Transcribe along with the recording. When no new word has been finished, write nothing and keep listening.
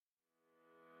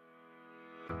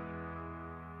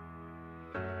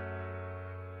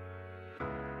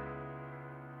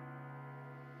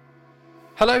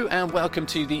Hello and welcome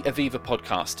to the Aviva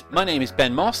podcast. My name is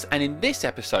Ben Moss, and in this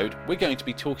episode we're going to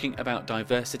be talking about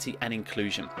diversity and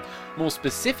inclusion. More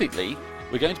specifically,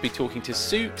 we're going to be talking to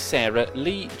Sue, Sarah,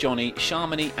 Lee, Johnny,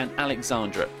 Sharmini and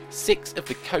Alexandra, 6 of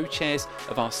the co-chairs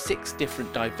of our 6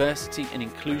 different diversity and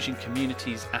inclusion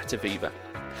communities at Aviva.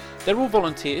 They're all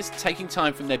volunteers taking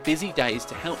time from their busy days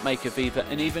to help make Aviva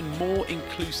an even more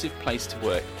inclusive place to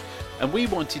work. And we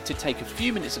wanted to take a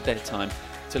few minutes of their time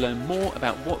to learn more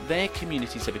about what their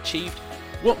communities have achieved,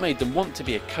 what made them want to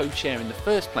be a co-chair in the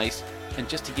first place, and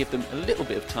just to give them a little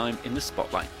bit of time in the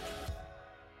spotlight.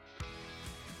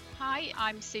 Hi,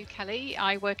 I'm Sue Kelly.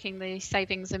 I work in the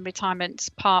savings and retirement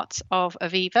part of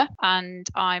Aviva, and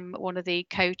I'm one of the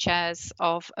co-chairs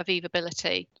of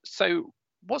Avivability. So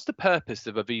what's the purpose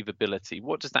of Avivability?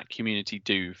 What does that community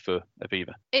do for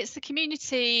Aviva? It's the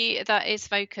community that is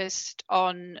focused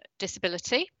on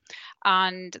disability,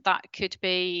 and that could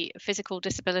be physical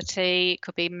disability, it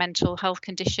could be mental health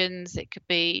conditions, it could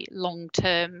be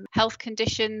long-term health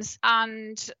conditions.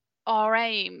 And our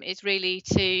aim is really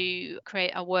to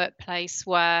create a workplace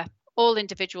where all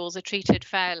individuals are treated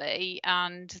fairly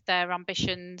and their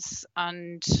ambitions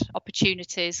and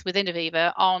opportunities within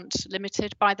Aviva aren't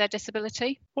limited by their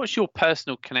disability. What's your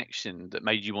personal connection that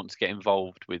made you want to get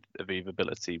involved with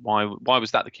Avivability? Why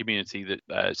was that the community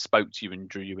that spoke to you and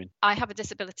drew you in? I have a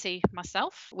disability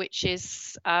myself, which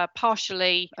is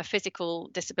partially a physical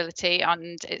disability,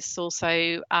 and it's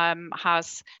also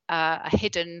has a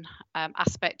hidden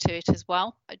aspect to it as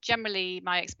well. Generally,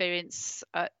 my experience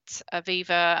at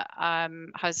Aviva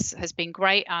has been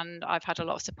great, and I've had a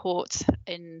lot of support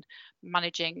in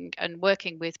managing and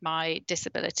working with my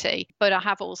disability. But I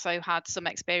have also had some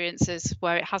experiences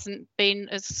where it hasn't been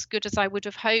as good as I would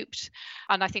have hoped,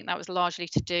 and I think that was largely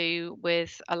to do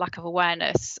with a lack of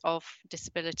awareness of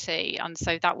disability. And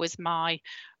so that was my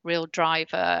real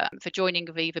driver for joining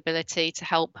Avivability, to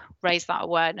help raise that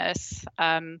awareness,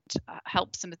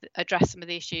 help address some of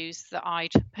the issues that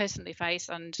I'd personally face,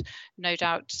 and no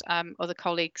doubt other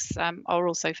colleagues are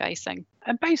also facing.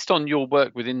 And based on your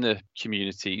work within the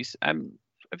communities,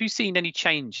 have you seen any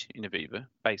change in Aviva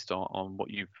based on what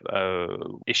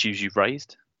issues you've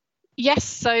raised? Yes,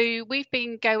 so we've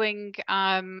been going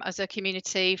as a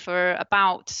community for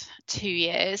about 2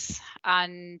 years,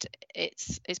 and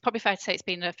it's probably fair to say it's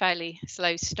been a fairly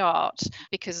slow start,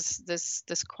 because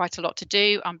there's quite a lot to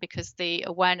do, and because the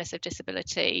awareness of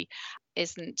disability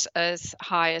isn't as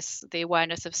high as the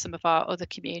awareness of some of our other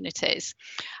communities.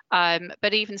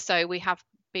 But even so, we have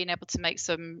been able to make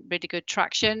some really good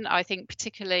traction. I think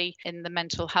particularly in the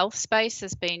mental health space,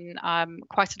 there's been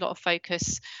quite a lot of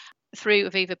focus through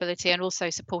Avivability, and also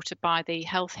supported by the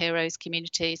Health Heroes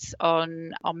communities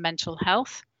on mental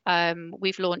health.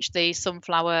 We've launched the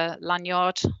Sunflower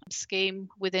Lanyard scheme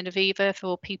within Aviva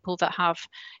for people that have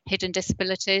hidden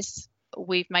disabilities.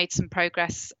 We've made some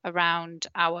progress around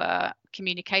our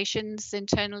communications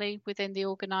internally within the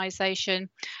organisation,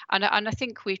 and I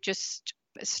think we've just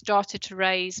started to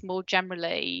raise more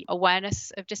generally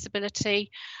awareness of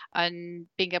disability, and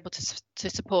being able to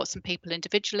support some people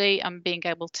individually, and being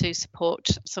able to support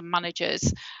some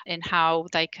managers in how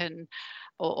they can,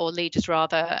 or leaders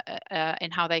rather,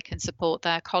 in how they can support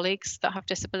their colleagues that have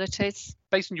disabilities.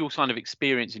 Based on your kind of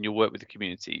experience in your work with the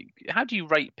community, how do you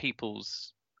rate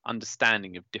people's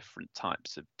understanding of different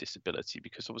types of disability?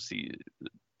 Because obviously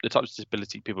the types of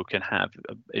disability people can have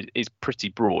is pretty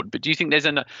broad, but do you think there's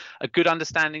a good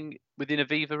understanding within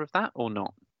Aviva of that or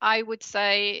not? I would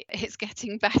say it's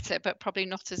getting better, but probably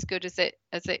not as good as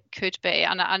it could be.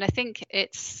 And I think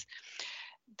it's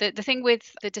the thing with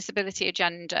the disability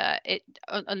agenda,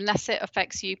 unless it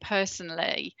affects you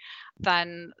personally,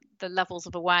 then the levels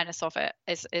of awareness of it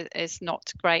is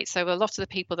not great. So a lot of the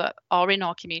people that are in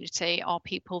our community are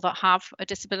people that have a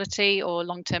disability or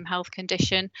long-term health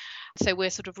condition. So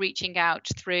we're sort of reaching out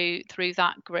through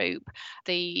that group.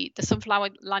 The Sunflower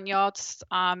Lanyards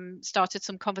started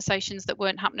some conversations that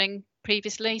weren't happening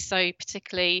previously, so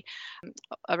particularly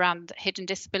around hidden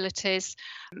disabilities.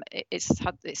 It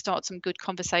started some good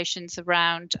conversations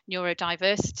around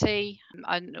neurodiversity,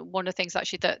 and one of the things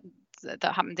actually that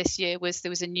happened this year was there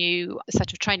was a new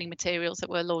set of training materials that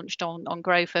were launched on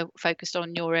Grow focused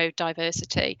on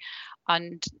neurodiversity.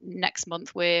 And next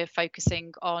month we're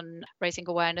focusing on raising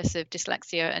awareness of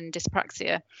dyslexia and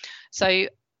dyspraxia. So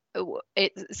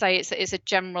it's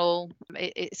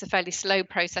a fairly slow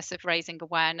process of raising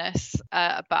awareness,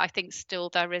 but I think still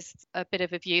there is a bit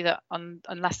of a view that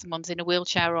unless someone's in a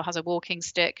wheelchair or has a walking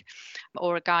stick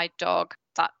or a guide dog,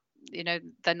 that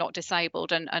they're not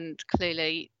disabled, and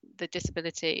clearly the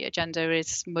disability agenda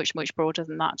is much broader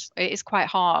than that. It is quite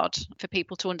hard for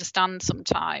people to understand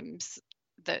sometimes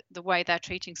that the way they're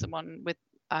treating someone with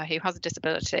who has a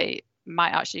disability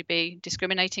might actually be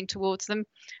discriminating towards them.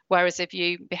 Whereas if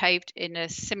you behaved in a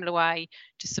similar way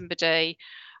to somebody,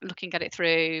 looking at it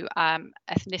through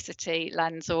ethnicity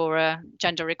lens or a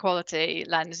gender equality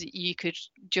lens, you could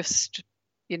just,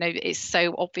 it's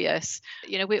so obvious.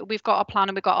 We've got our plan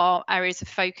and we've got our areas of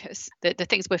focus. The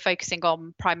things we're focusing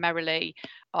on primarily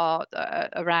are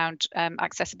around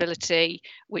accessibility,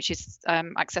 which is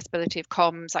accessibility of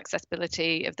comms,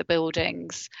 accessibility of the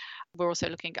buildings. We're also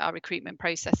looking at our recruitment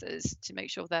processes to make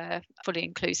sure they're fully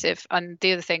inclusive. And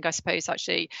the other thing, I suppose,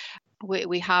 actually,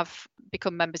 we have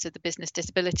become members of the Business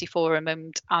Disability Forum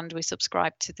and we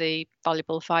subscribe to the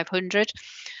Valuable 500.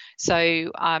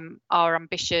 So our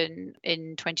ambition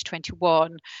in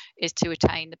 2021 is to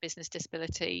attain the Business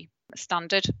Disability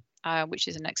Standard, which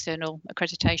is an external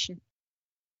accreditation.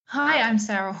 Hi, I'm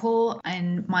Sarah Hall.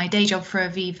 In my day job for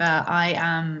Aviva, I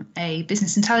am a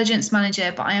business intelligence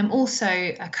manager, but I am also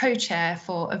a co-chair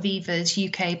for Aviva's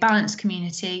UK Balance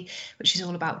Community, which is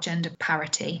all about gender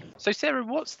parity. So Sarah,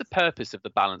 what's the purpose of the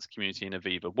Balance Community in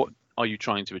Aviva? What are you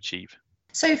trying to achieve?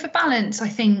 So for Balance, I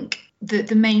think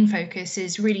the main focus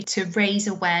is really to raise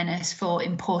awareness for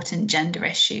important gender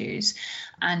issues,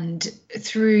 and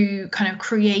through kind of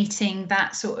creating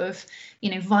that sort of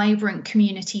vibrant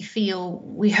community feel,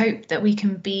 we hope that we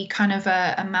can be kind of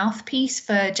a mouthpiece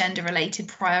for gender related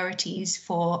priorities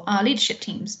for our leadership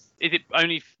teams. Is it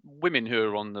only women who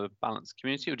are on the Balance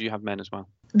Community, or do you have men as well?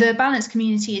 The Balance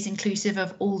Community is inclusive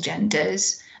of all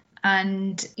genders.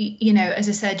 And, as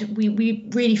I said, we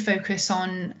really focus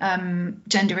on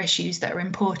gender issues that are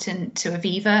important to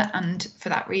Aviva. And for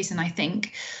that reason, I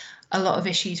think a lot of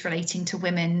issues relating to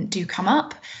women do come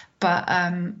up. But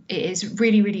it is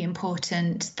really, really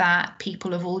important that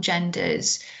people of all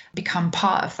genders become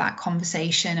part of that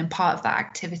conversation and part of that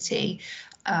activity,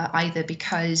 either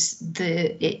because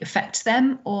it affects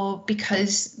them or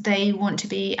because they want to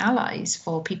be allies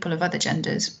for people of other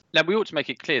genders. Now, we ought to make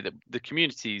it clear that the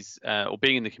communities, or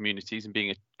being in the communities and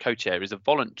being a co-chair, is a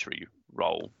voluntary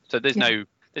role. So there's no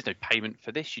payment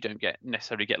for this. You don't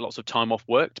necessarily get lots of time off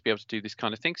work to be able to do this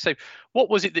kind of thing. So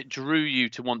what was it that drew you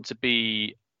to want to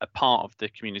be a part of the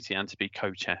community and to be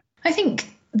co-chair? I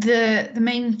think the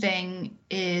main thing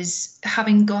is,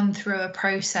 having gone through a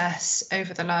process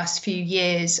over the last few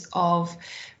years of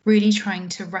really trying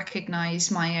to recognise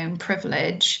my own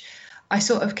privilege, I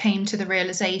sort of came to the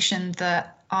realisation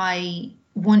that I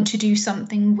want to do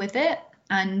something with it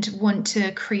and want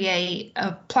to create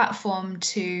a platform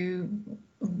to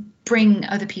bring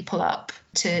other people up,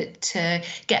 to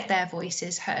get their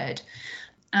voices heard.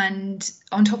 And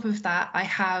on top of that, I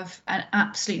have an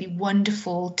absolutely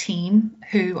wonderful team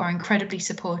who are incredibly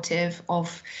supportive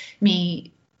of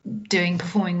me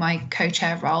performing my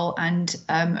co-chair role, and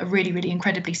a really, really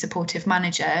incredibly supportive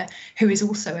manager who is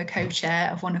also a co-chair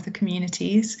of one of the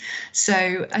communities.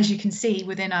 So as you can see,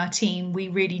 within our team, we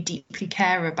really deeply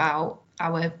care about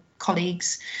our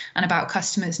colleagues and about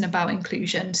customers and about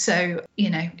inclusion. So,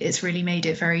 it's really made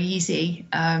it very easy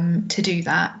to do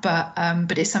that.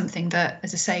 But it's something that,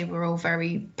 as I say, we're all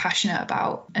very passionate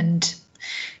about. And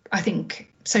I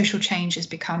think social change has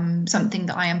become something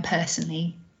that I am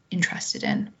personally interested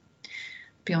in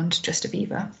beyond just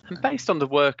Aviva. And based on the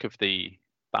work of the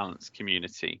Balance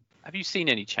Community, have you seen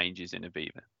any changes in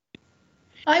Aviva?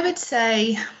 I would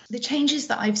say the changes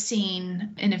that I've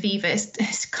seen in Aviva,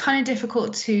 it's kind of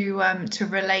difficult to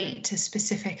relate to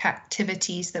specific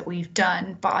activities that we've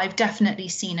done, but I've definitely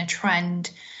seen a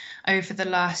trend over the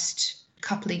last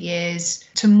couple of years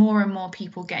to more and more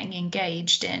people getting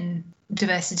engaged in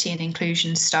diversity and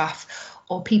inclusion stuff,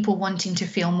 or people wanting to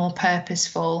feel more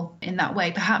purposeful in that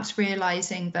way, perhaps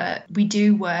realising that we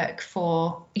do work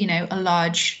for, a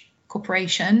large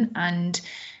corporation, and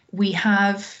we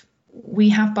have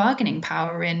bargaining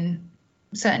power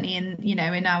certainly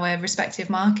in our respective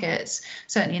markets,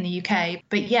 certainly in the UK.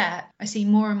 But yeah, I see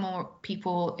more and more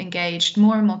people engaged,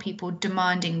 more and more people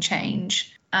demanding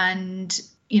change, and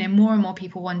more and more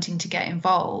people wanting to get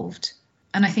involved.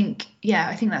 And I think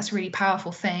that's a really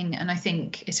powerful thing. And I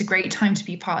think it's a great time to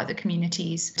be part of the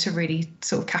communities to really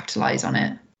sort of capitalise on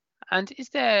it. And is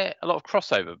there a lot of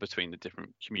crossover between the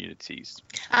different communities?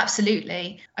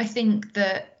 Absolutely. I think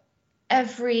that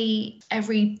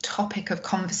every topic of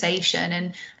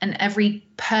conversation and every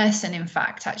person, in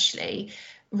fact, actually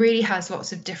really has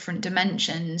lots of different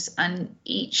dimensions, and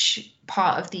each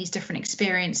part of these different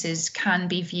experiences can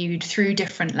be viewed through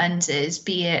different lenses,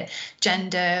 be it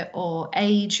gender or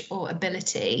age or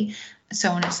ability.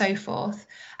 so on and so forth.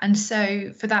 And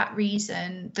so for that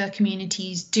reason, the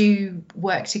communities do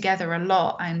work together a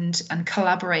lot and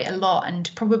collaborate a lot, and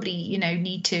probably, you know,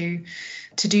 need to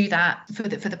do that for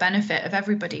the benefit of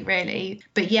everybody, really.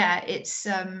 But yeah,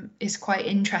 it's quite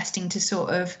interesting to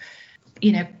sort of,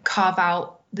 you know, carve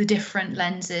out the different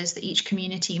lenses that each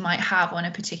community might have on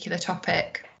a particular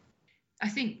topic. I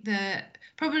think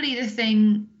probably the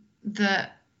thing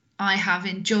that I have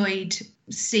enjoyed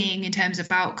seeing in terms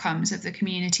of outcomes of the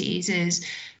communities is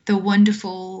the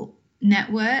wonderful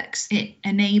networks it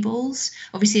enables.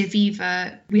 Obviously,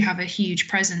 Aviva, we have a huge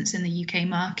presence in the UK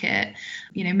market,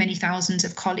 you know, many thousands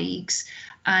of colleagues,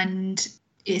 and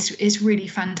it's really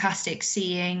fantastic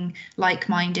seeing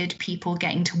like-minded people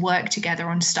getting to work together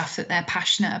on stuff that they're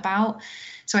passionate about.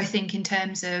 So I think in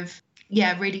terms of,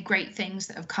 yeah, really great things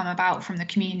that have come about from the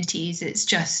communities, it's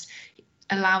just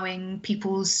allowing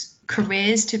people's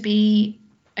careers to be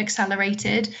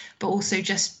accelerated, but also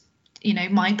just, you know,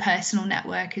 my personal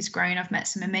network has grown. I've met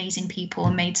some amazing people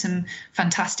and made some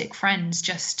fantastic friends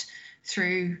just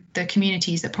through the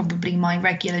communities that probably my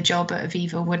regular job at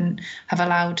Aviva wouldn't have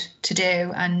allowed to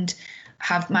do, and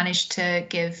have managed to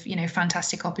give, you know,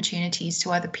 fantastic opportunities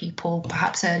to other people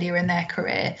perhaps earlier in their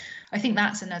career. I think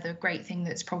that's another great thing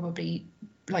that's probably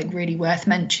like really worth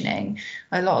mentioning.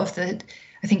 I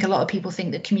think a lot of people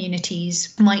think that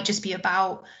communities might just be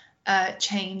about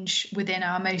change within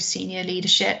our most senior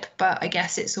leadership, but I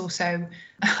guess it's also,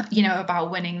 you know,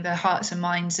 about winning the hearts and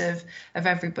minds of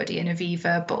everybody in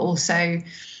Aviva, but also,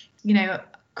 you know,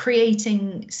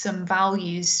 creating some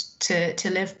values to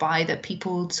live by that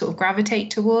people sort of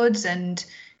gravitate towards. And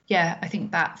yeah, I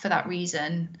think that for that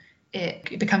reason,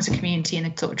 it becomes a community in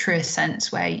a sort of truest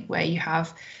sense, where you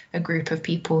have a group of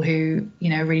people who, you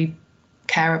know, really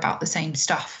care about the same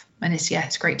stuff. And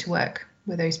it's great to work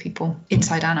with those people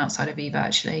inside and outside of Aviva,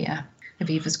 actually. Yeah,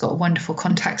 Aviva's got wonderful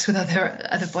contacts with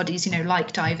other bodies, you know,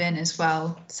 like Dive In as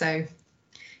well. So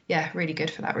yeah, really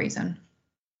good for that reason.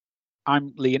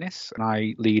 I'm Leonis, and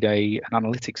I lead an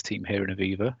analytics team here in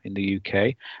Aviva in the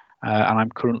UK, and I'm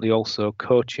currently also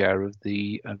co-chair of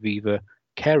the Aviva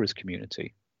Carers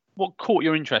Community. What caught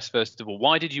your interest, first of all?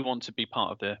 Why did you want to be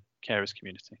part of the Carers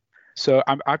Community? So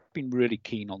I've been really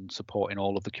keen on supporting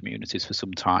all of the communities for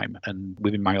some time, and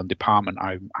within my own department,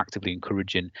 I'm actively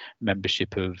encouraging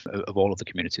membership of all of the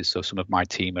communities. So some of my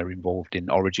team are involved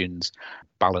in Origins,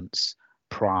 Balance,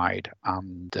 Pride,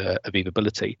 and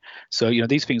Avivability. So, you know,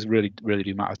 these things really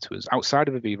do matter to us. Outside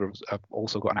of Aviva, I've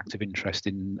also got an active interest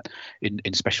in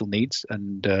special needs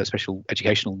and special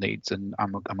educational needs, and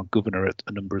I'm a governor at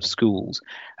a number of schools.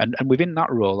 And within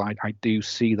that role, I do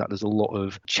see that there's a lot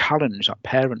of challenge that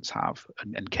parents have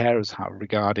and carers have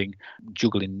regarding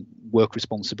juggling work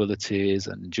responsibilities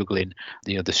and juggling,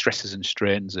 you know, the stresses and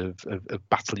strains of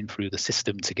battling through the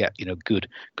system to get, you know, good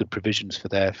provisions for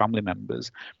their family members.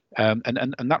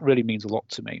 And that really means a lot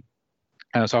to me.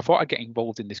 So I thought I'd get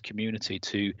involved in this community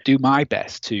to do my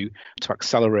best to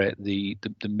accelerate the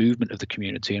movement of the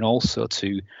community, and also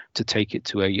to take it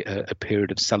to a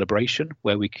period of celebration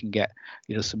where we can get,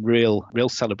 you know, some real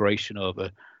celebration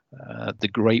over the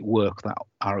great work that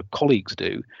our colleagues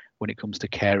do when it comes to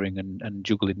caring and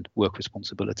juggling work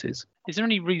responsibilities. Is there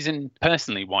any reason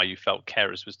personally why you felt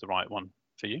carers was the right one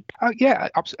for you? Yeah,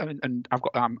 absolutely. And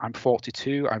I'm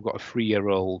 42. I've got a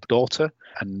 3-year-old daughter,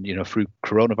 and, you know, through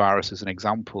coronavirus as an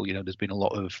example, you know, there's been a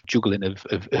lot of juggling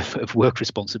of work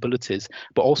responsibilities.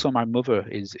 But also, my mother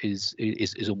is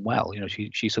unwell. You know,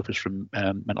 she suffers from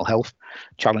mental health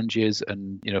challenges,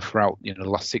 and, you know, throughout, you know, the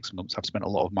last 6 months, I've spent a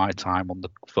lot of my time on the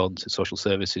phone to social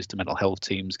services, to mental health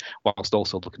teams, whilst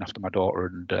also looking after my daughter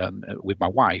and with my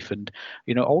wife. And,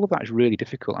 you know, all of that is really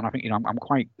difficult. And I think, you know, I'm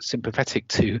quite sympathetic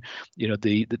to, you know,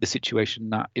 the situation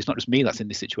that it's not just me that's in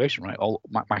this situation, right? All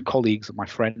my colleagues and my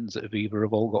friends at Aviva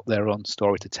have all got their own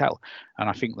story to tell, and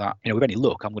I think that, you know, with any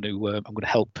luck, I'm going to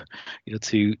help, you know,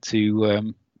 to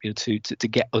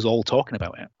get us all talking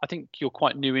about it. I think you're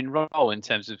quite new in role in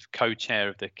terms of co-chair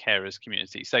of the carers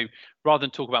community. So rather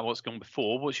than talk about what's gone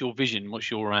before, what's your vision?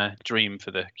 What's your dream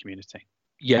for the community?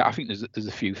 Yeah, I think there's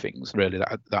a few things really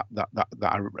that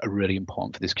are really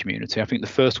important for this community. I think the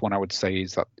first one I would say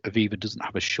is that Aviva doesn't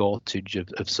have a shortage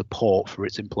of support for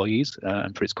its employees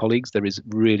and for its colleagues. There is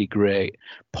really great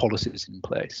policies in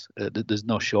place. There's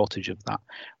no shortage of that.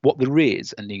 What there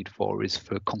is a need for is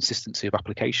for consistency of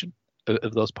application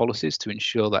of those policies, to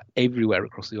ensure that everywhere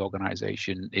across the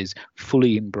organisation is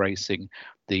fully embracing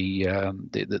the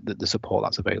support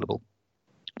that's available.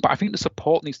 But I think the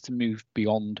support needs to move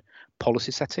beyond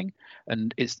policy setting,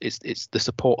 and it's the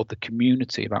support of the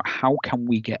community about how can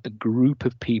we get a group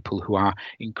of people who are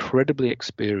incredibly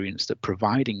experienced at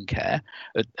providing care,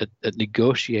 at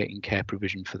negotiating care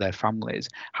provision for their families.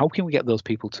 How can we get those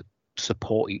people to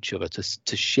support each other,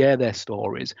 to share their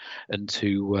stories, and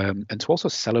to also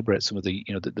celebrate some of the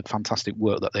the fantastic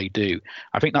work that they do?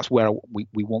 I think that's where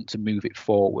we want to move it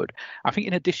forward. I think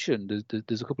in addition,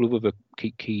 there's a couple of other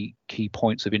key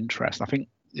points of interest. I think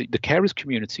the carers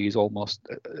community is almost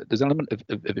there's an element of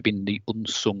it being the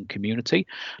unsung community.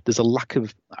 There's a lack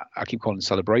of, I keep calling it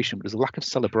celebration, but there's a lack of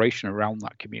celebration around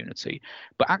that community.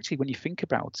 But actually, when you think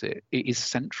about it, it is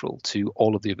central to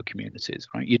all of the other communities,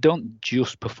 right? You don't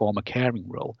just perform a caring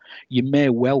role. You may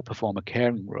well perform a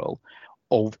caring role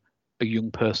of a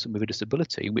young person with a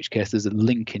disability, in which case there's a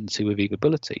link into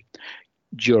Avivability.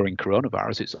 During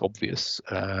coronavirus, it's obvious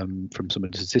from some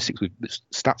of the statistics,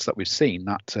 stats that we've seen,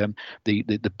 that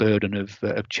the burden of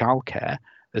childcare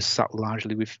has sat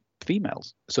largely with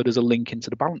females. So there's a link into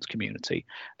the balanced community,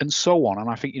 and so on. And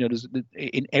I think there's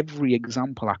in every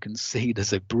example I can see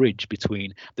there's a bridge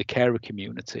between the carer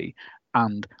community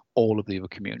and all of the other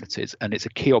communities, and it's a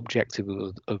key objective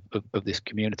of this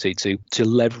community to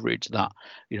leverage that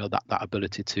that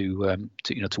ability to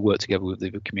work together with the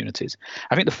other communities.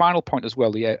 I think the final point as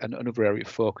well, another area of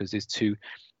focus is to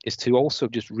also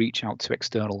just reach out to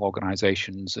external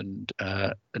organisations and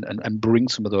bring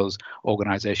some of those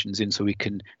organisations in, so we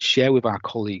can share with our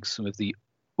colleagues some of the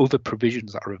other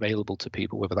provisions that are available to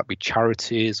people, whether that be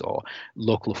charities or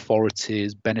local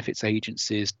authorities, benefits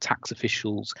agencies, tax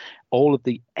officials, all of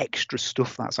the extra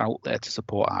stuff that's out there to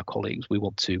support our colleagues we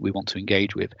want to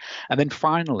engage with. And then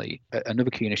finally, another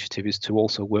key initiative is to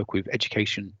also work with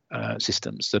education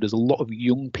systems. So there's a lot of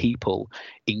young people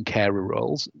in carer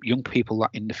roles, young people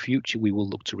that in the future we will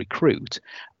look to recruit,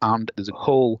 and there's a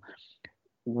whole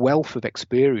wealth of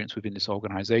experience within this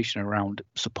organisation around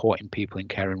supporting people in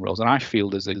caring roles. And I feel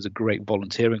there's a great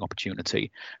volunteering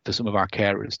opportunity for some of our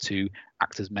carers to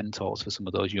act as mentors for some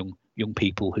of those young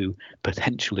people who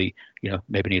potentially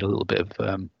maybe need a little bit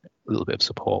of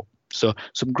support. So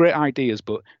some great ideas,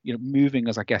 but moving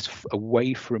us, I guess,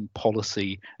 away from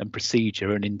policy and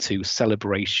procedure and into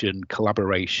celebration,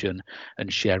 collaboration,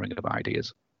 and sharing of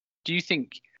ideas. Do you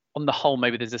think, on the whole,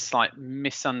 maybe there's a slight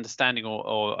misunderstanding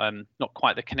or not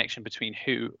quite the connection between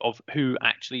who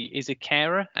actually is a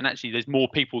carer, and actually there's more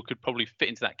people who could probably fit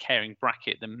into that caring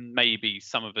bracket than maybe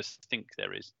some of us think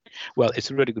there is? Well,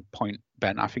 it's a really good point,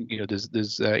 Ben. I think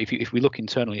there's if we look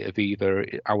internally at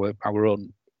Aviva, our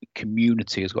own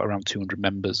community has got around 200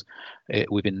 members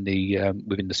within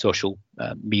the social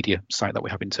media site that we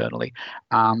have internally,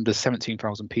 and there's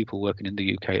 17,000 people working in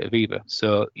the UK at Aviva.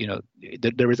 So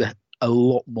there is a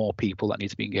lot more people that need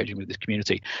to be engaging with this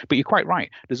community. But you're quite right.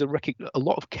 There's a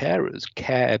lot of carers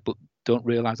care, but don't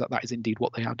realise that is indeed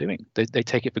what they are doing. They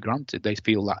take it for granted. They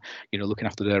feel that looking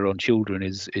after their own children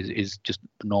is just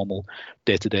a normal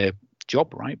day-to-day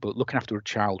job, right? But looking after a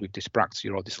child with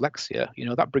dyspraxia or dyslexia,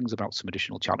 that brings about some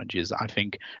additional challenges that I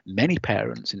think many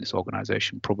parents in this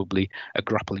organisation probably are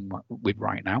grappling with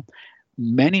right now.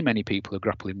 Many people are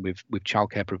grappling with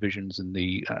childcare provisions and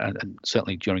and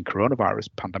certainly during coronavirus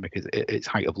pandemic, its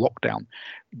height of lockdown,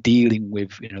 dealing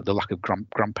with the lack of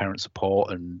grandparent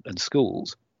support and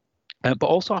schools. But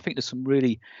also, I think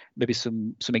there's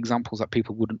some examples that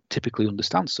people wouldn't typically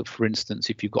understand. So, for instance,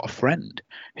 if you've got a friend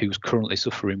who's currently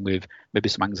suffering with maybe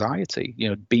some anxiety,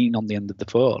 being on the end of the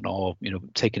phone or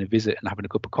taking a visit and having a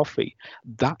cup of coffee,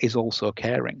 that is also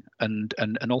caring. And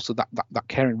also that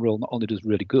caring role not only does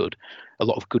a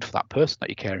lot of good for that person that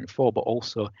you're caring for, but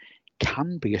also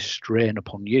can be a strain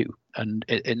upon you. And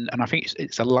I think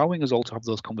it's allowing us all to have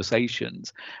those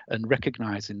conversations and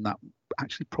recognizing that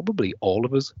actually probably all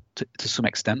of us to some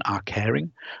extent are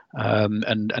caring,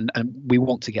 and we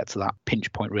want to get to that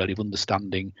pinch point really of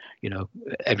understanding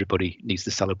everybody needs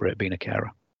to celebrate being a carer.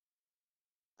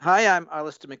 Hi, I'm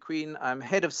Alistair McQueen. I'm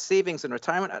head of savings and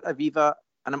retirement at Aviva,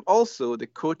 and I'm also the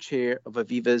co-chair of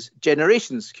Aviva's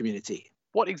Generations community.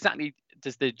 What exactly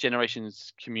does the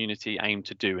Generations community aim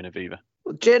to do in Aviva?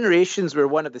 Well, Generations, we're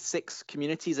one of the 6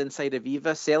 communities inside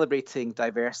Aviva celebrating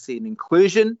diversity and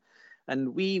inclusion.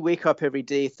 And we wake up every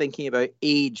day thinking about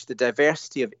age, the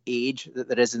diversity of age that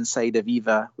there is inside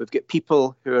Aviva. We've got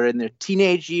people who are in their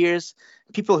teenage years,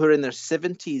 people who are in their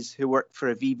 70s who work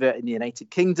for Aviva in the United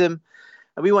Kingdom.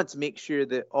 And we want to make sure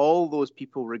that all those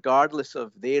people, regardless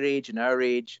of their age and our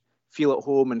age, feel at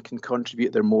home and can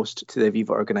contribute their most to the Aviva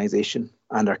organisation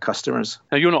and our customers.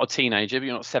 Now, you're not a teenager, but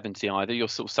you're not 70 either. You're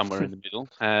sort of somewhere in the middle,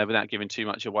 without giving too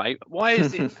much away. Why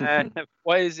was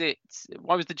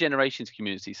the generations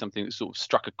community something that sort of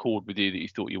struck a chord with you that you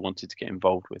thought you wanted to get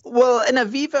involved with? Well, in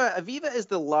Aviva is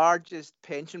the largest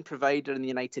pension provider in the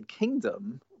United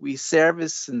Kingdom. We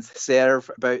service and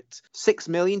serve about 6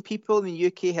 million people in the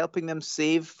UK, helping them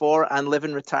save for and live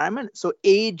in retirement. So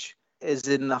age is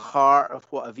in the heart of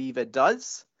what Aviva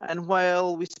does. And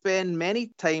while we spend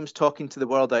many times talking to the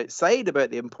world outside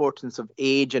about the importance of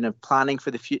age and of planning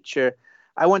for the future,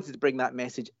 I wanted to bring that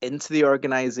message into the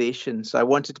organisation. So I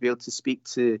wanted to be able to speak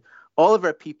to all of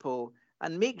our people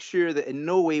and make sure that in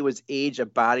no way was age a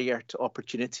barrier to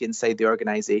opportunity inside the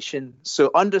organisation.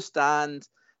 So understand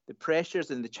the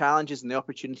pressures and the challenges and the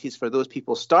opportunities for those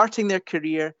people starting their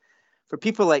career, for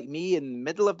people like me in the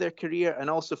middle of their career, and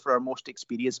also for our most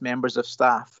experienced members of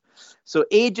staff. So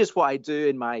age is what I do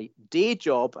in my day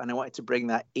job, and I wanted to bring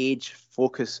that age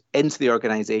focus into the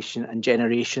organisation, and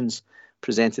generations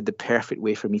presented the perfect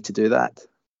way for me to do that.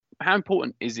 How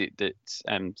important is it that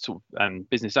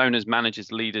business owners,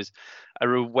 managers, leaders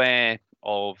are aware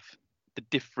of the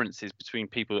differences between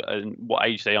people and what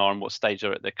age they are and what stage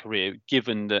they're at their career,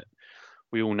 given that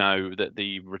we all know that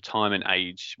the retirement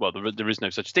age, well, there is no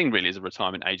such thing really as a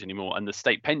retirement age anymore, and the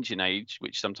state pension age,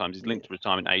 which sometimes is linked to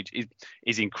retirement age,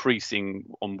 is increasing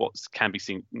on what can be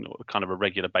seen kind of a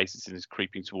regular basis and is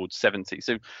creeping towards 70.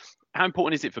 So how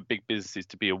important is it for big businesses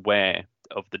to be aware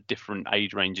of the different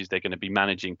age ranges they're going to be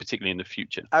managing, particularly in the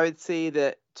future? I would say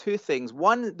that two things.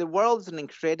 One, the world's an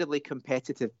incredibly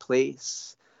competitive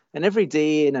place. And every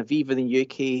day in Aviva in the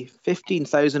UK,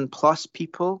 15,000 plus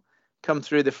people come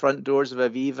through the front doors of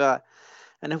Aviva.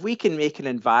 And if we can make an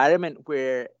environment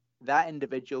where that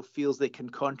individual feels they can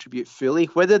contribute fully,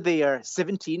 whether they are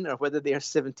 17 or whether they are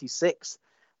 76,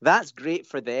 that's great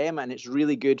for them, and it's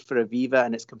really good for Aviva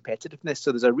and its competitiveness.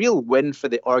 So there's a real win for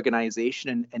the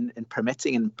organisation in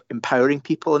permitting and empowering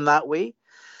people in that way.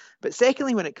 But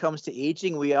secondly, when it comes to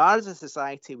ageing, we are as a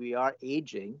society, we are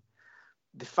ageing.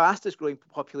 The fastest growing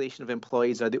population of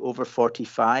employees are the over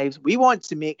 45s. We want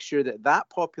to make sure that that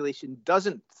population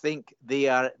doesn't think they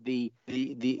are the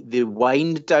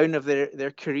wind down of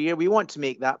their career. We want to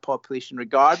make that population,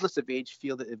 regardless of age,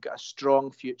 feel that they've got a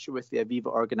strong future with the Aviva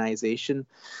organisation.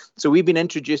 So we've been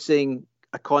introducing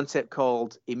a concept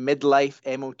called a midlife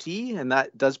MOT, and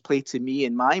that does play to me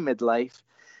in my midlife.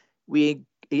 We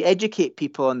educate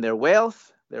people on their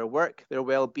wealth, their work, their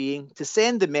well-being, to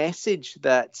send the message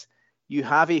that you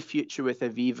have a future with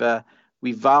Aviva.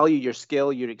 We value your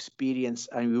skill, your experience,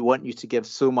 and we want you to give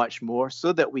so much more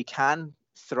so that we can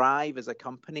thrive as a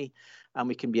company and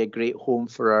we can be a great home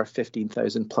for our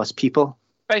 15,000 plus people.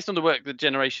 Based on the work the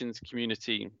Generations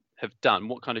community have done,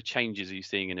 what kind of changes are you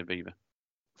seeing in Aviva?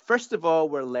 First of all,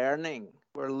 we're learning.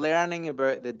 We're learning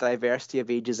about the diversity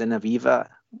of ages in Aviva.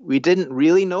 We didn't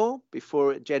really know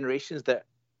before Generations that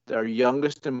our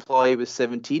youngest employee was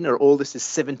 17, our oldest is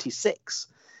 76.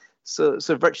 So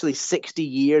virtually 60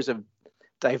 years of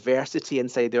diversity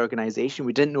inside the organisation.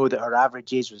 We didn't know that our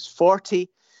average age was 40.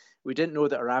 We didn't know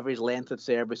that our average length of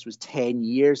service was 10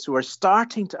 years. So we're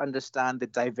starting to understand the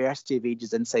diversity of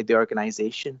ages inside the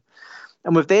organisation.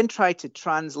 And we've then tried to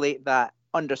translate that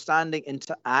understanding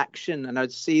into action. And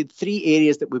I'd say 3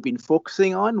 areas that we've been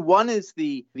focusing on. One is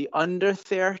the under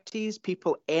 30s,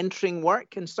 people entering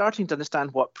work and starting to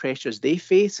understand what pressures they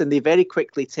face. And they very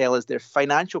quickly tell us their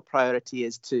financial priority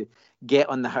is to get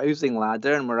on the housing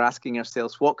ladder. And we're asking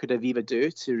ourselves, what could Aviva do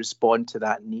to respond to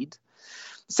that need?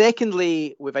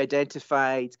 Secondly, we've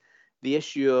identified the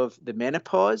issue of the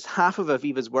menopause. Half of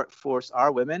Aviva's workforce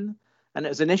are women. And it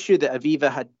was an issue that Aviva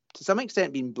had to some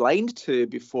extent been blind to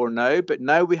before now, but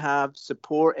now we have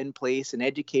support in place and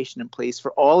education in place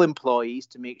for all employees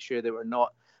to make sure that we're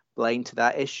not blind to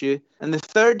that issue. And the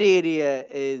third area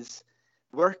is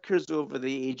workers over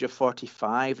the age of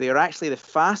 45. They are actually the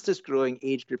fastest growing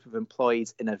age group of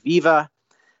employees in Aviva.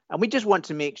 And we just want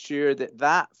to make sure that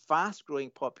that fast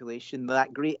growing population,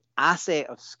 that great asset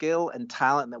of skill and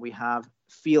talent that we have,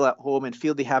 feel at home and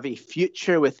feel they have a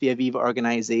future with the Aviva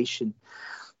organisation.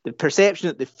 The perception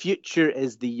that the future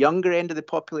is the younger end of the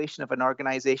population of an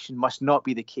organisation must not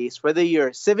be the case. Whether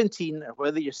you're 17 or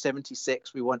whether you're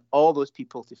 76, we want all those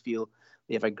people to feel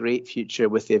they have a great future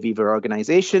with the Aviva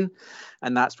organisation.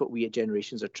 And that's what we at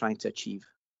Generations are trying to achieve.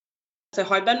 So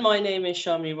hi Ben, my name is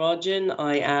Sharmi Rajan.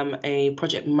 I am a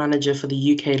project manager for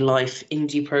the UK Life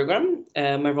Indie programme.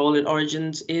 My role in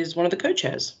Origins is one of the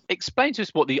co-chairs. Explain to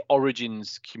us what the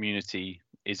Origins community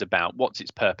is about. What's its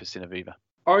purpose in Aviva?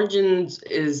 Origins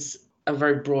is a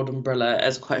very broad umbrella,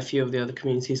 as quite a few of the other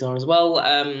communities are as well.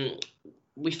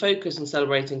 We focus on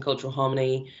celebrating cultural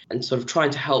harmony and sort of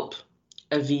trying to help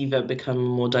Aviva become a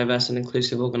more diverse and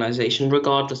inclusive organisation,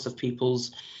 regardless of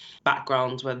people's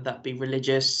backgrounds, whether that be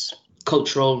religious,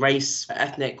 cultural, race,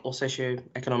 ethnic, or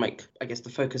socio-economic. I guess the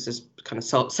focus is kind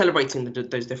of celebrating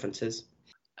those differences.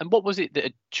 And what was it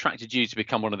that attracted you to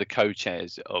become one of the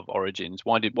co-chairs of Origins?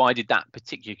 Why did that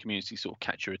particular community sort of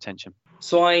catch your attention?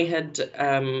 So I had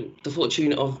the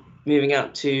fortune of moving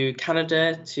out to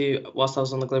Canada whilst I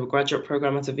was on the global graduate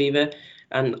program at Aviva,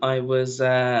 and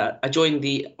I joined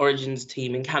the Origins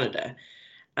team in Canada.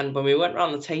 And when we went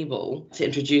around the table to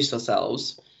introduce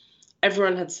ourselves,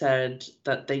 everyone had said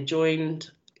that they joined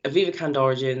Aviva Canada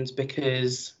Origins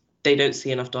because they don't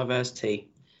see enough diversity.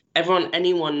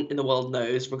 Anyone in the world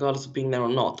knows, regardless of being there or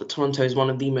not, that Toronto is one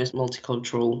of the most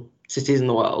multicultural cities in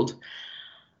the world.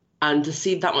 And to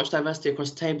see that much diversity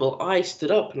across the table, I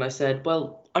stood up and I said,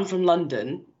 well, I'm from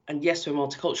London, and yes, we're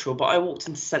multicultural, but I walked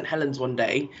into St. Helens one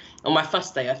day, on my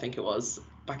first day, I think it was,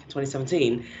 back in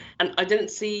 2017, and I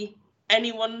didn't see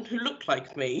anyone who looked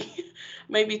like me,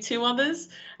 maybe two others,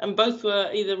 and both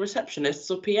were either receptionists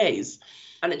or PAs.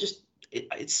 And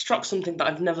it struck something that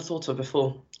I've never thought of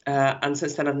before. And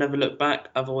since then, I've never looked back.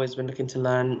 I've always been looking to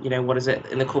learn, what is it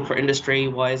in the corporate industry?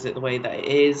 Why is it the way that it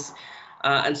is?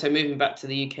 And so moving back to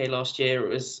the UK last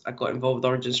year, I got involved with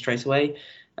Origins straight away.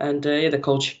 And the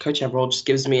co-chair role just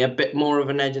gives me a bit more of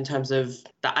an edge in terms of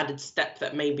that added step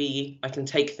that maybe I can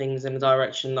take things in a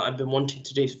direction that I've been wanting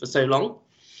to do for so long.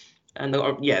 And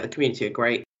the community are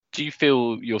great. Do you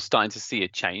feel you're starting to see a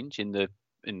change in the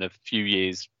few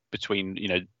years between,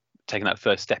 taking that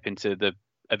first step into the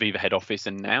Aviva head office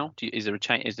and now? Is there a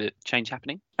change? Is a change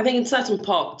happening? I think in certain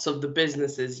parts of the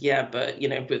businesses, yeah, but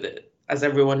as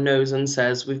everyone knows and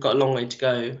says, we've got a long way to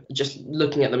go. Just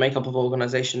looking at the makeup of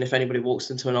organisation, if anybody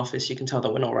walks into an office, you can tell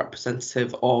that we're not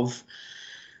representative of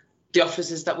the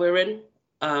offices that we're in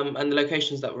and the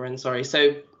locations that we're in. Sorry,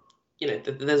 so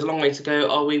there's a long way to go.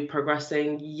 Are we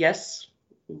progressing? Yes,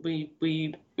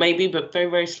 we maybe, but very,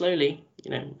 very slowly.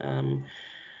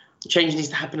 Change needs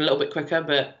to happen a little bit quicker,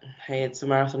 but hey, it's a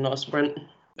marathon, not a sprint.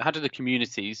 How do the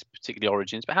communities, particularly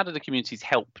Origins, but how do the communities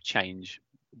help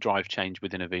drive change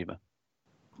within Aviva?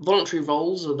 Voluntary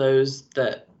roles are those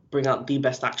that bring out the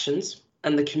best actions,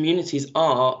 and the communities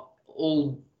are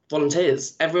all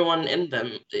volunteers. Everyone in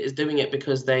them is doing it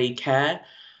because they care.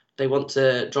 They want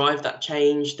to drive that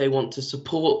change. They want to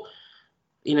support,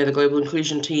 the global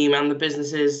inclusion team and the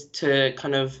businesses to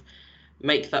kind of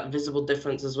make that visible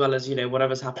difference, as well as,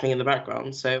 whatever's happening in the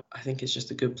background. So I think it's just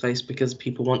a good place because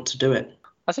people want to do it.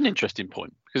 That's an interesting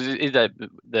point, because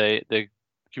the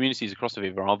communities across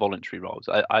Aviva are voluntary roles.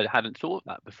 I hadn't thought of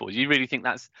that before. Do you really think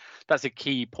that's a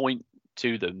key point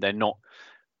to them? They're not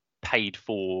paid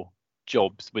for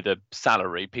jobs with a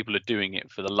salary. People are doing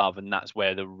it for the love, and that's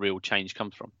where the real change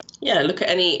comes from. Yeah, look at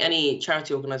any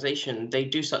charity organisation. They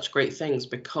do such great things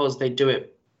because they do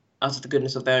it out of the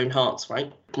goodness of their own hearts,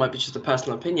 right? It might be just a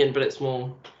personal opinion, but it's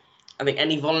more, I think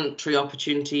any voluntary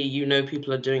opportunity,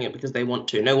 people are doing it because they want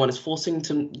to. No one is forcing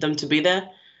them to be there,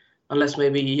 unless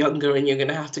maybe you're younger and you're going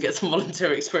to have to get some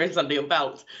volunteer experience under your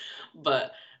belt.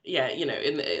 But yeah,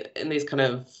 in these kind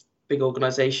of big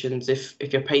organizations, if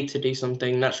you're paid to do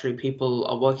something, naturally people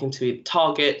are working to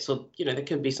targets, or there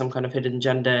could be some kind of hidden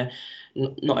agenda.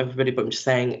 Not everybody, but I'm just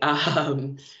saying.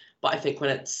 But I think when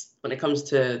it comes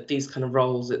to these kind of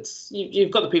roles, it's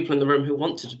you've got the people in the room who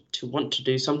want to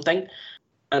do something,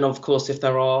 and of course, if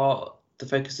there are, the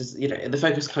focus is the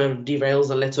focus kind of derails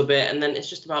a little bit, and then it's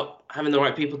just about having the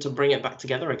right people to bring it back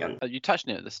together again. You touched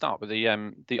on it at the start, but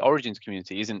the Origins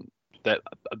community isn't that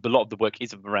a lot of the work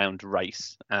is around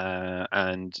race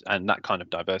and that kind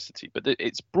of diversity, but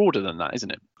it's broader than that,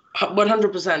 isn't it?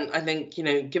 100%. I think,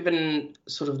 given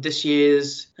sort of this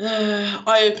year's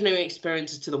eye-opening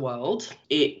experiences to the world,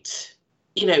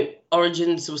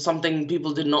 Origins was something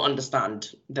people did not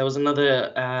understand. There was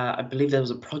another, I believe there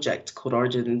was a project called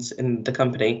Origins in the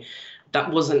company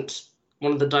that wasn't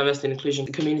one of the diversity and inclusion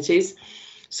communities.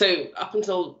 So up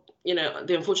until,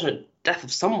 the unfortunate death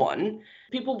of someone,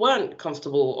 people weren't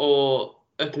comfortable or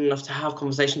open enough to have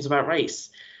conversations about race.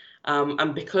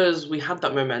 And because we had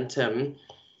that momentum,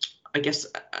 I guess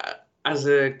as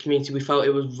a community, we felt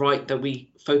it was right that we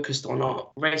focused on our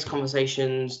race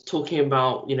conversations, talking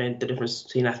about, the difference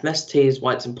between ethnicities,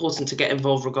 why it's important to get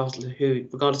involved regardless of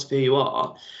who you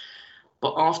are.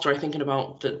 But after thinking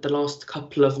about the last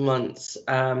couple of months,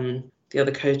 the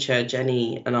other co-chair,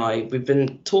 Jenny, and we've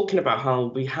been talking about how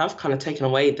we have kind of taken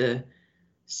away the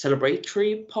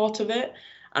celebratory part of it.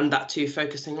 and that too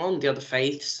focusing on the other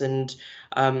faiths and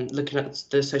looking at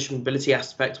the social mobility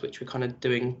aspect, which we're kind of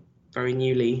doing very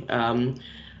newly.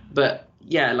 But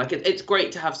yeah, like it's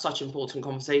great to have such important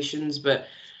conversations, but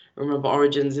remember,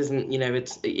 Origins isn't,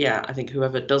 I think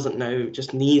whoever doesn't know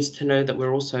just needs to know that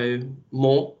we're also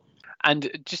more.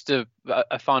 And just a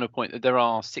final point, that there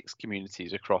are 6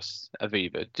 communities across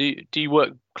Aviva. Do you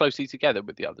work closely together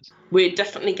with the others? We're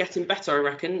definitely getting better, I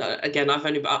reckon. Again, I've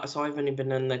only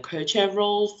been in the co-chair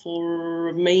role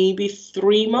for maybe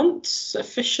 3 months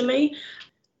officially,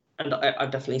 and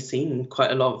I've definitely seen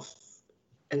quite a lot of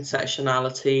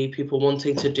intersectionality, people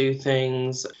wanting to do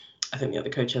things. I think the other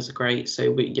co-chairs are great. So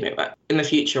we, in the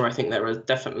future, I think there are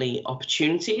definitely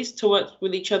opportunities to work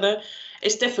with each other.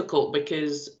 It's difficult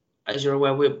because, as you're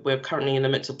aware, we're currently in the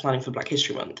midst of planning for Black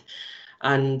History Month,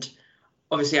 and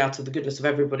obviously, out of the goodness of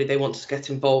everybody, they want to get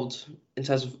involved in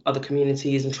terms of other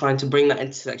communities and trying to bring that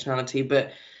intersectionality.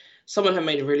 But someone had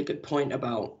made a really good point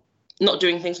about not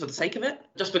doing things for the sake of it.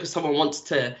 Just because someone wants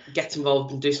to get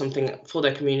involved and do something for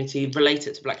their community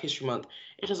related to Black History Month,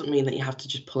 it doesn't mean that you have to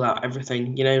just pull out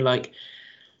everything. Like,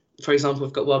 for example,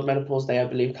 we've got World Menopause Day, I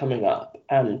believe, coming up.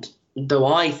 And though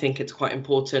I think it's quite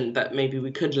important that maybe we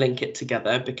could link it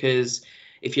together, because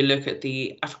if you look at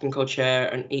the African culture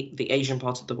and the Asian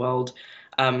part of the world,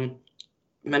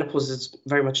 menopause is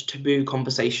very much a taboo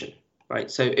conversation, right?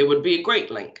 So it would be a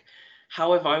great link.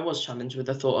 However, I was challenged with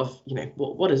the thought of,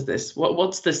 what is this?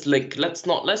 What's this link? Let's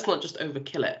not just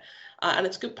overkill it. And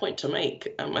it's a good point to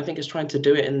make. I think it's trying to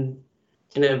do it in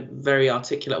a very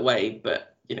articulate way,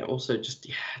 but also just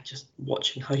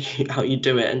watching how you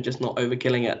do it and just not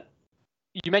overkilling it.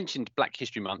 You mentioned Black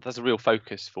History Month. That's a real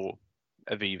focus for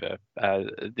Aviva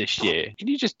this year. Can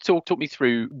you just talk me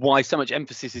through why so much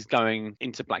emphasis is going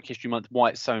into Black History Month, why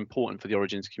it's so important for the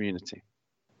Origins community?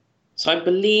 So I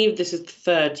believe this is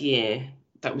the 3rd year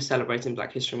that we're celebrating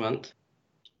Black History Month.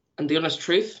 And the honest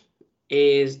truth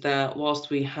is that whilst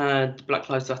we had the Black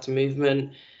Lives Matter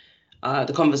movement,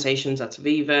 the conversations at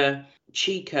Aviva,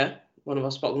 Chica, one of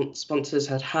our sponsors,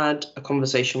 had a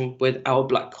conversation with our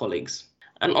Black colleagues.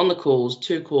 And on the calls,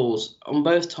 2 calls, on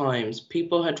both times,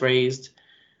 people had raised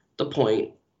the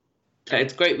point that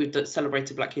it's great we've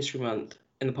celebrated Black History Month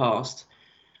in the past.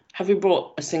 Have we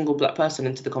brought a single Black person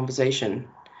into the conversation?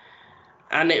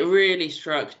 And it really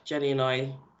struck Jenny and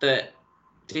I that,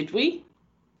 did we?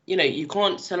 You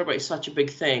can't celebrate such a big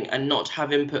thing and not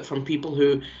have input from people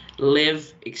who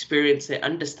live, experience it,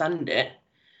 understand it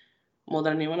more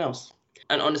than anyone else.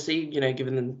 And honestly,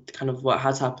 given the kind of what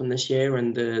has happened this year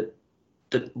and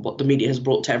what the media has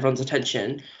brought to everyone's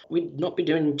attention, we'd not be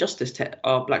doing justice to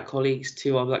our Black colleagues,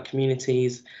 to our Black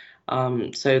communities.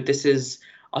 So this is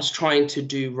us trying to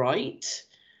do right.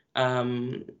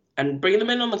 And bringing them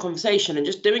in on the conversation and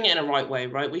just doing it in a right way,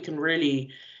 right?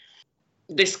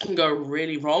 This can go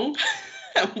really wrong,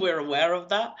 and we're aware of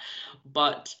that,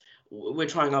 but we're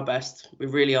trying our best. We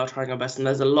really are trying our best, and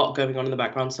there's a lot going on in the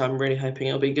background, so I'm really hoping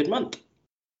it'll be a good month.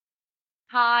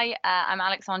 Hi, I'm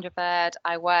Alexandra Bird.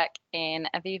 I work in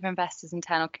Aviva Investors'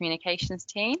 internal communications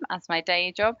team as my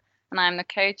day job, and I'm the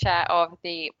co-chair of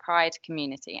the Pride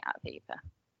community at Aviva.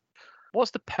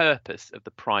 What's the purpose of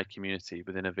the Pride community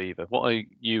within Aviva? What are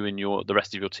you and the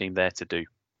rest of your team there to do?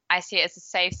 I see it as a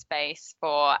safe space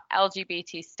for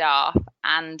LGBT staff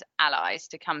and allies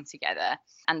to come together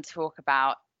and talk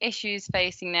about issues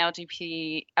facing the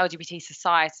LGBT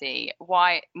society,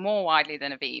 more widely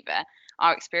than Aviva,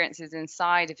 our experiences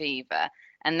inside Aviva,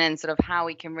 and then sort of how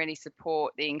we can really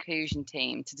support the inclusion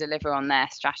team to deliver on their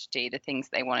strategy, the things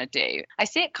they want to do. I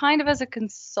see it kind of as a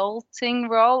consulting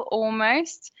role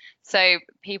almost. So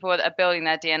people that are building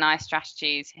their D&I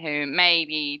strategies who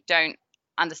maybe don't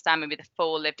understand maybe the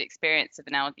full lived experience of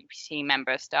an LGBT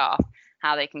member of staff,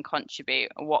 how they can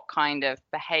contribute, what kind of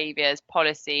behaviours,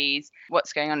 policies,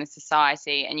 what's going on in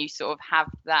society, and you sort of have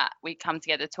that, we come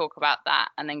together, talk about that,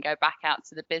 and then go back out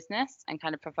to the business and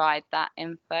kind of provide that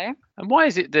info. And why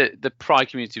is it that the Pride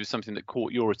community was something that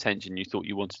caught your attention? You thought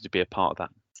you wanted to be a part of that?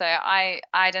 So I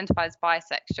identify as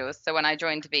bisexual. So when I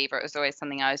joined Aviva, it was always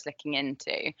something I was looking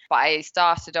into. But I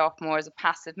started off more as a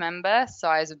passive member. So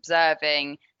I was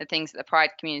observing the things that the Pride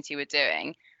community were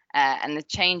doing. And the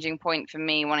changing point for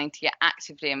me wanting to get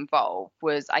actively involved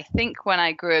was, I think, when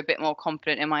I grew a bit more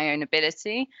confident in my own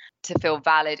ability to feel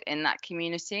valid in that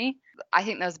community. I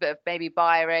think there's a bit of baby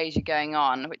bi erasure going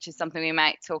on, which is something we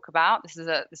might talk about. This is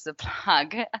a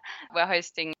plug. We're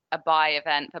hosting a bi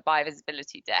event for Bi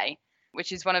Visibility Day,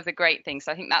 which is one of the great things.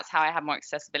 So I think that's how I have more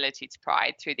accessibility to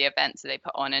Pride, through the events that they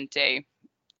put on and do.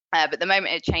 But the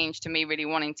moment it changed to me really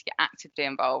wanting to get actively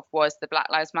involved was the Black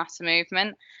Lives Matter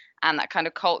movement, and that kind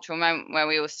of cultural moment where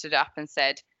we all stood up and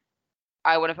said,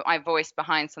 I want to put my voice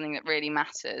behind something that really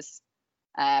matters.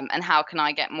 And how can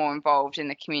I get more involved in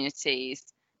the communities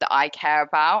that I care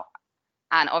about?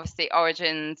 And obviously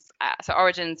Origins, so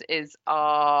Origins is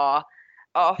our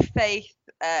faith,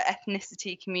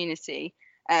 ethnicity community.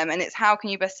 And it's how can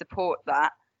you best support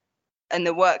that and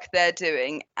the work they're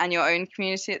doing and your own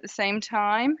community at the same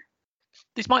time?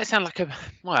 This might sound like a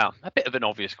bit of an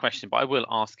obvious question, but I will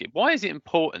ask it. Why is it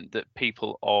important that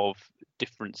people of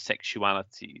different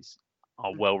sexualities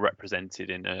are well represented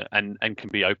in and can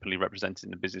be openly represented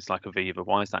in a business like Aviva?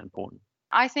 Why is that important?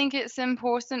 I think it's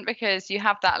important because you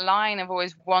have that line of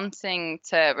always wanting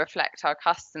to reflect our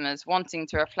customers, wanting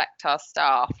to reflect our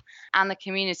staff and the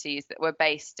communities that we're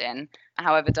based in,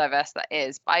 however diverse that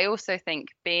is. But I also think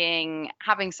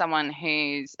having someone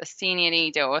who's a senior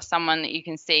leader or someone that you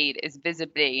can see is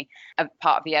visibly a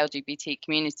part of the LGBT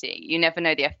community, you never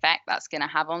know the effect that's going to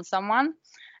have on someone.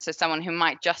 So someone who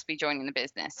might just be joining the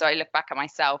business. So I look back at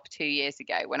myself 2 years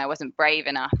ago when I wasn't brave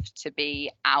enough to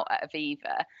be out at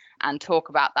Aviva and talk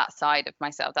about that side of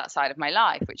myself, that side of my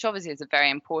life, which obviously is a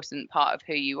very important part of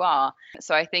who you are.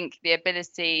 So I think the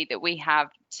ability that we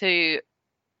have to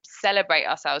celebrate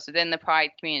ourselves within the Pride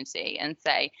community and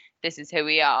say, this is who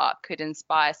we are, could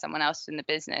inspire someone else in the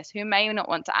business who may not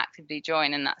want to actively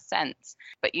join in that sense,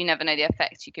 but you never know the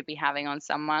effect you could be having on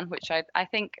someone, which I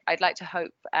think I'd like to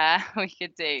hope we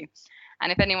could do.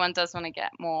 And if anyone does want to get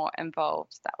more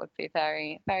involved, that would be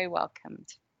very, very welcomed.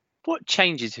 What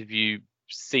changes have you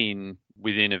seen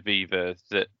within Aviva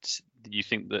that you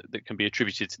think that can be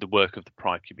attributed to the work of the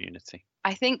Pride community?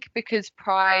 I think because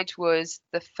Pride was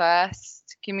the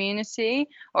first community,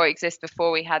 or exists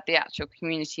before we had the actual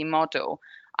community model,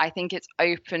 I think it's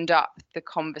opened up the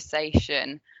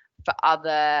conversation for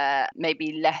other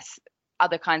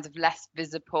kinds of less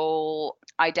visible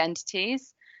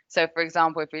identities. So, for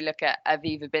example, if we look at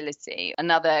Avivability,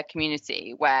 another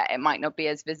community where it might not be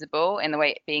as visible in the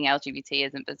way being LGBT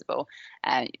isn't visible,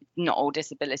 not all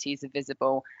disabilities are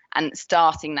visible, and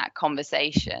starting that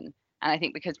conversation. And I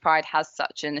think because Pride has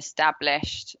such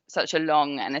a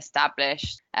long and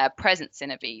established presence in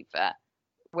Aviva,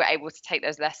 we're able to take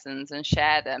those lessons and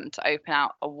share them to open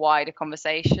out a wider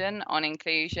conversation on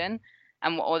inclusion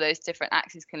and what all those different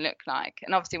axes can look like.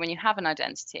 And obviously, when you have an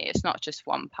identity, it's not just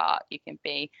one part. You can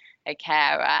be a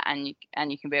carer, and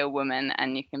you can be a woman,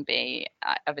 and you can be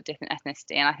of a different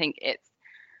ethnicity. And I think it's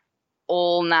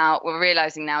all now we're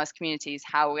realizing now as communities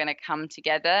how we're going to come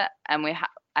together,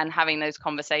 and having those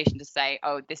conversations to say,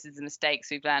 oh, this is the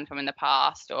mistakes we've learned from in the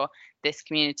past, or this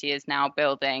community is now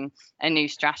building a new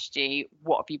strategy.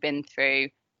 What have you been through?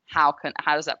 How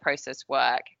does that process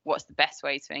work? What's the best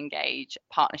way to engage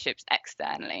partnerships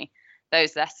externally?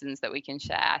 Those lessons that we can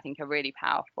share, I think, are really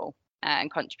powerful and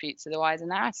contribute to the wider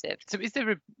narrative. So is there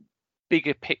a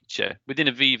bigger picture? Within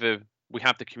Aviva, we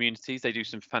have the communities. They do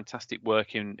some fantastic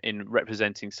work in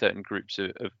representing certain groups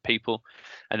of people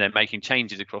and then making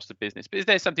changes across the business. But is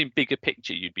there something bigger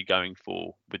picture you'd be going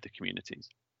for with the communities?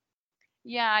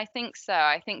 Yeah, I think so.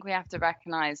 I think we have to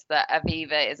recognise that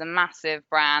Aviva is a massive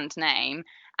brand name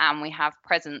and we have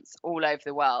presence all over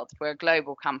the world. We're a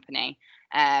global company.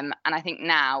 And I think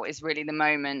now is really the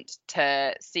moment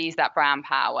to seize that brand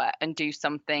power and do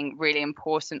something really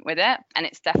important with it. And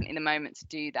it's definitely the moment to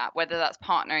do that, whether that's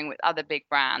partnering with other big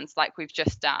brands like we've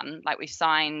just done, like we've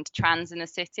signed Trans in the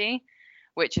City,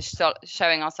 which is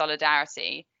showing our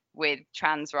solidarity with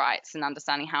trans rights and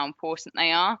understanding how important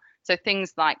they are. So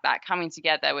things like that, coming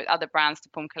together with other brands to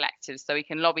form collectives so we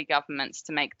can lobby governments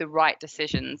to make the right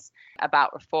decisions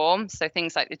about reform. So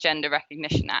things like the Gender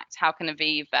Recognition Act, how can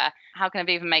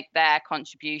Aviva make their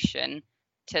contribution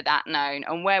to that known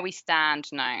and where we stand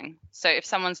known? So if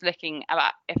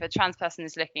a trans person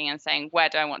is looking and saying, where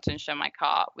do I want to insure my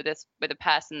car with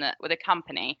a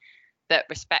company that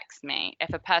respects me?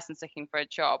 If a person's looking for a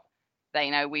job,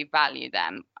 they know we value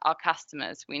them. Our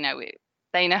customers, they know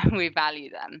we value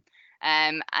them.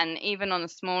 And even on a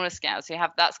smaller scale, so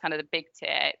that's kind of the big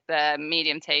tier. The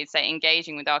medium tier, say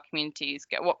engaging with our communities,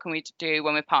 what can we do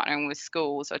when we're partnering with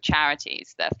schools or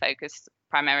charities that are focused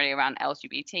primarily around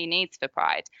LGBT needs for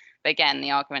Pride. But again,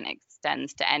 the argument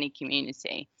extends to any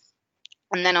community.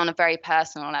 And then on a very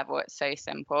personal level, it's so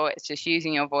simple. It's just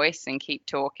using your voice and keep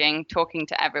talking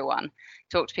to everyone,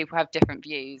 talk to people who have different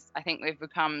views. I think we've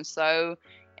become so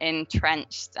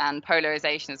entrenched and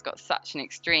polarization has got such an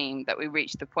extreme that we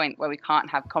reach the point where we can't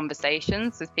have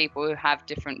conversations with people who have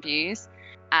different views.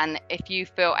 And if you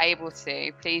feel able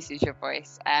to, please use your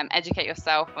voice. Educate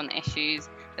yourself on the issues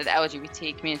that the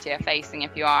LGBT community are facing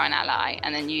if you are an ally,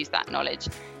 and then use that knowledge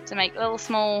to make little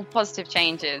small positive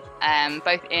changes,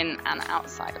 both in and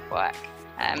outside of work.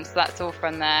 So that's all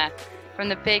from the from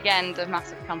the big end of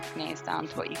massive companies down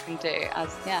to what you can do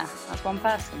as one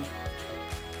person.